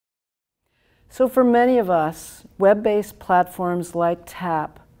So for many of us, web-based platforms like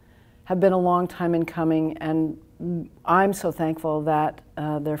TAP have been a long time in coming, and I'm so thankful that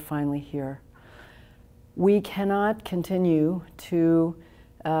they're finally here. We cannot continue to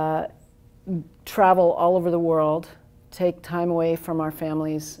travel all over the world, take time away from our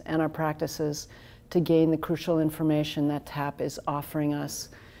families and our practices to gain the crucial information that TAP is offering us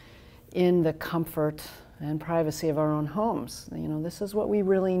in the comfort and privacy of our own homes. You know, this is what we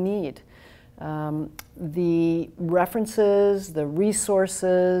really need. The references, the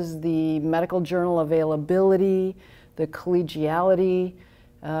resources, the medical journal availability, the collegiality,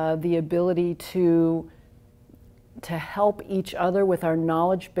 the ability to help each other with our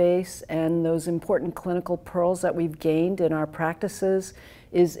knowledge base and those important clinical pearls that we've gained in our practices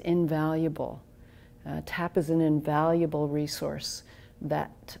is invaluable. TAP is an invaluable resource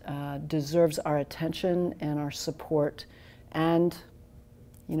that deserves our attention and our support and,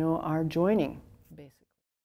 you know, our joining.